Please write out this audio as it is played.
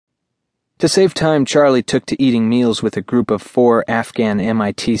To save time, Charlie took to eating meals with a group of 4 Afghan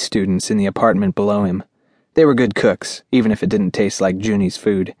MIT students in the apartment below him. They were good cooks, even if it didn't taste like Junie's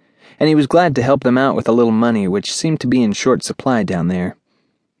food, and he was glad to help them out with a little money which seemed to be in short supply down there.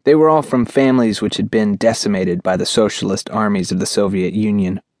 They were all from families which had been decimated by the socialist armies of the Soviet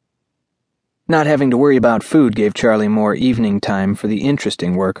Union. Not having to worry about food gave Charlie more evening time for the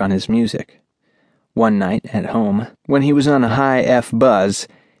interesting work on his music. One night, at home, when he was on a high F buzz,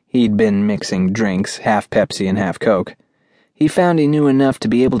 he'd been mixing drinks, half Pepsi and half Coke, he found he knew enough to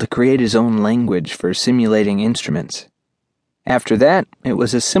be able to create his own language for simulating instruments. After that, it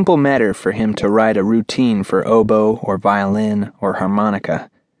was a simple matter for him to write a routine for oboe or violin or harmonica.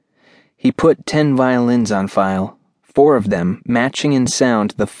 He put 10 violins on file, 4 of them matching in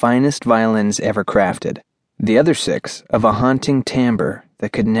sound the finest violins ever crafted, the other 6 of a haunting timbre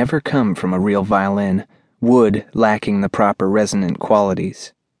that could never come from a real violin, wood lacking the proper resonant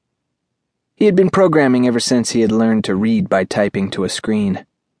qualities. He had been programming ever since he had learned to read by typing to a screen.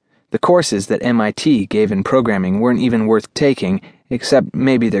 The courses that MIT gave in programming weren't even worth taking, except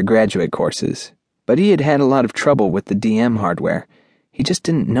maybe their graduate courses. But he had had a lot of trouble with the DM hardware. He just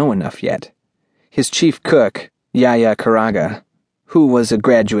didn't know enough yet. His chief cook, Yaya Karaga, who was a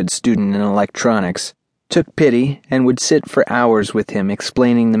graduate student in electronics, took pity and would sit for hours with him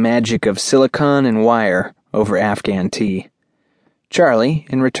explaining the magic of silicon and wire over Afghan tea. Charlie,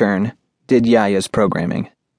 in return, did Yaya's programming.